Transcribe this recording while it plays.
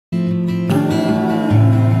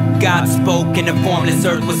God spoke and the formless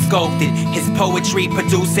earth was sculpted. His poetry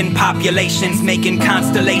producing populations, making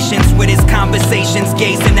constellations with his conversations,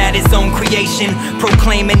 gazing at his own creation,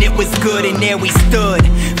 proclaiming it was good, and there we stood,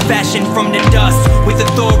 fashioned from the dust. With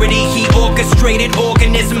authority he orchestrated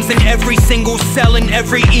organisms in every single cell in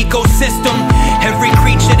every ecosystem. Every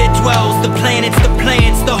creature that dwells, the planets, the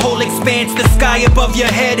plants, the whole expanse, the sky above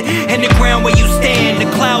your head and the ground where you stand, the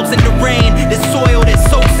clouds and the rain, the soil that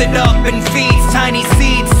soaks it up and feeds tiny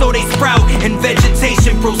seeds so they sprout and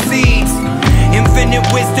vegetation proceeds. Infinite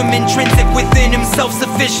wisdom intrinsic within him,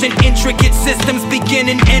 self-sufficient, intricate systems begin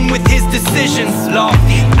and end with his decisions.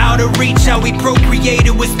 Lofty, out of reach, how he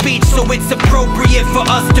procreated with speech, so it's appropriate for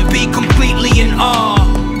us to be completely in awe.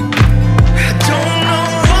 I don't know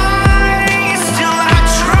why, still I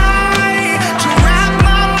try to wrap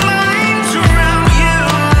my mind around you.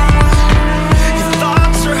 Your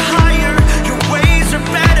thoughts are higher, your ways are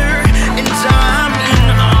better, and I'm in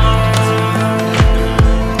awe.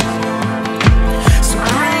 So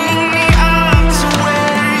bring me up to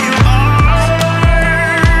where you are.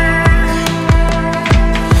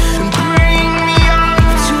 Bring me up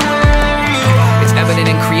to where you are. It's evident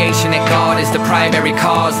in creation that God is the primary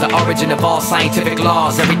cause, the origin of all scientific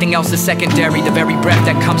laws. Everything else is secondary. The very breath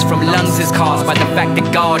that comes from lungs is caused by the fact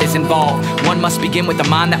that God is involved. One must begin with the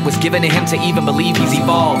mind that was given to him to even believe he's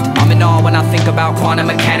evolved. I'm in awe when I think about quantum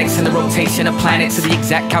mechanics and the rotation of planets. So the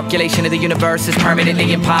exact calculation of the universe is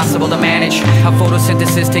permanently impossible to manage. How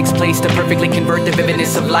photosynthesis takes place to perfectly convert the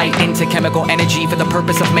vividness of light into chemical energy for the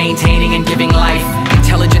purpose of maintaining and giving life.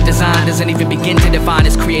 Intelligent design doesn't even begin to define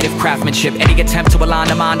his creative craftsmanship. Any attempt to align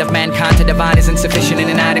the mind of mankind to divine is insufficient and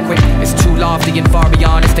inadequate. It's too lofty and far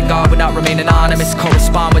beyond us that God would not remain anonymous,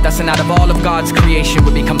 correspond with us, and out of all of God's creation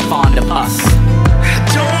would become fond of us. I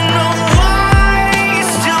don't know why,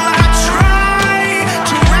 still I try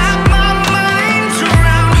to wrap my mind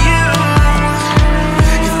around you.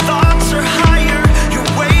 Your thoughts are higher, your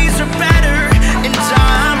ways are better, and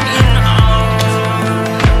I'm in awe.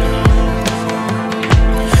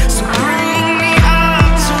 So bring me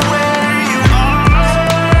up to where you are.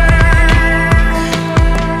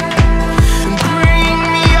 Bring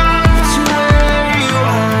me up to where you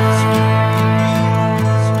are.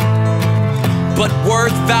 But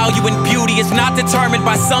worth, value, and beauty is not determined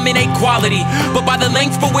by some innate quality, but by the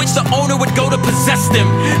length for which the owner would go to possess them.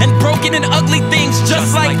 And broken and ugly things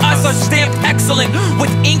just like us are stamped excellent with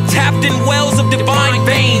ink tapped in wells of divine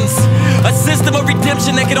veins. A system of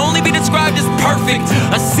redemption that can only be described as perfect.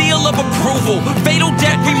 A seal of approval, fatal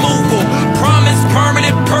debt removal, promise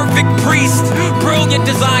permanent perfect priest. Brilliant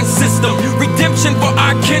design system, redemption for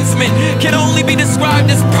our kinsmen can only be described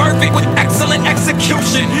as perfect with excellent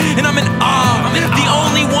execution. And I'm in awe, the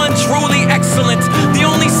only one truly excellent, the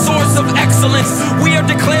only source of excellence. We are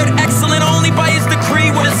declared excellent only by his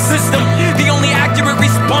decree with a system. The only accurate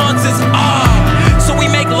response is so we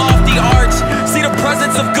make lofty art. See, the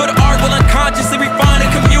presence of good art will unconsciously refine a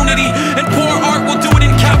community, and poor art will do it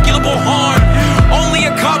incalculable harm. Only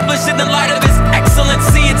accomplished in the light of